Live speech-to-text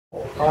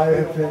I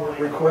have been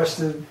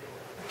requested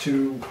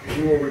to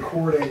do a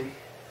recording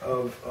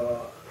of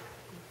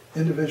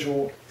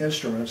individual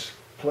instruments,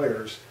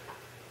 players,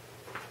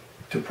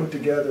 to put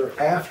together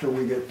after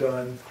we get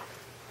done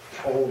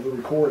all of the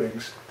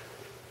recordings,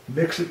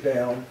 mix it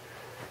down,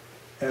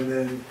 and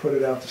then put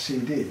it out to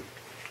CD.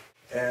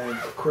 And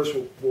of course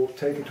we'll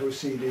take it to a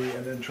CD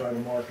and then try to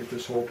market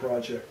this whole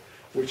project,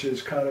 which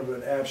is kind of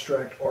an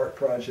abstract art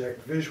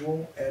project,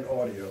 visual and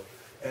audio,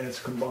 and it's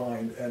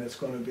combined, and it's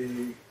going to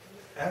be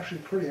actually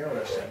pretty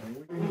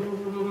interesting.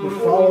 We're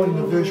following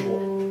the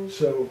visual,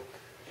 so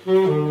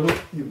you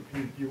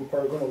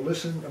are going to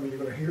listen. I mean,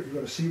 you're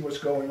going to see what's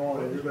going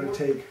on, and you're going to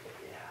take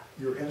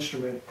your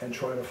instrument and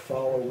try to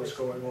follow what's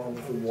going on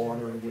with the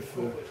water and with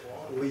the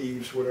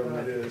leaves, whatever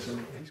it is.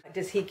 And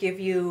does he give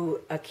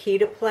you a key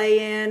to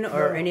play in,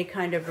 or any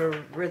kind of a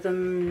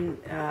rhythm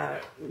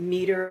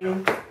meter?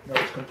 No,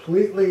 it's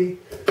completely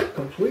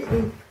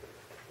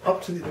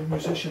up to the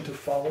musician to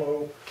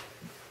follow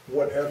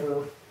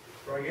whatever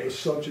the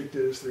subject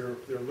is they're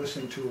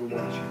listening to or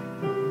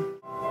watching.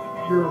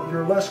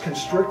 You're less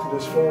constricted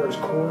as far as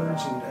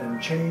chords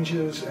and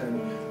changes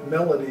and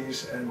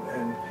melodies and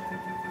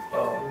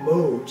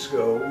modes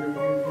go.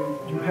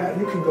 You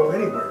can go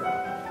anywhere.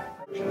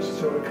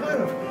 So it kind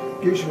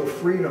of gives you a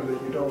freedom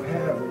that you don't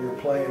have when you're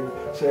playing,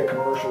 say, a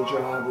commercial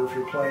job, or if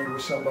you're playing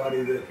with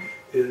somebody that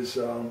is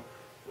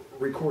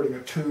recording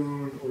a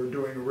tune or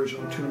doing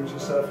original tunes and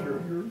stuff.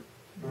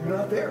 You're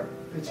not there.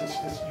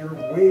 You're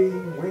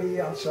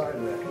way outside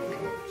of that.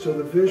 So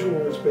the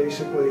visual is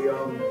basically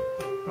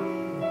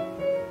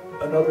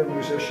another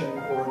musician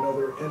or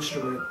another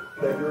instrument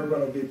that you're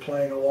going to be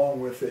playing along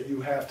with, that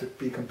you have to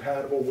be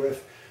compatible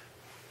with,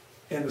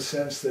 in the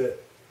sense that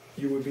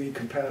you would be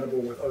compatible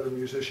with other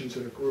musicians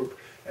in a group.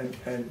 And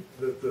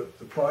the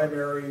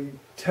primary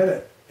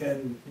tenet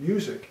in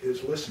music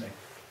is listening.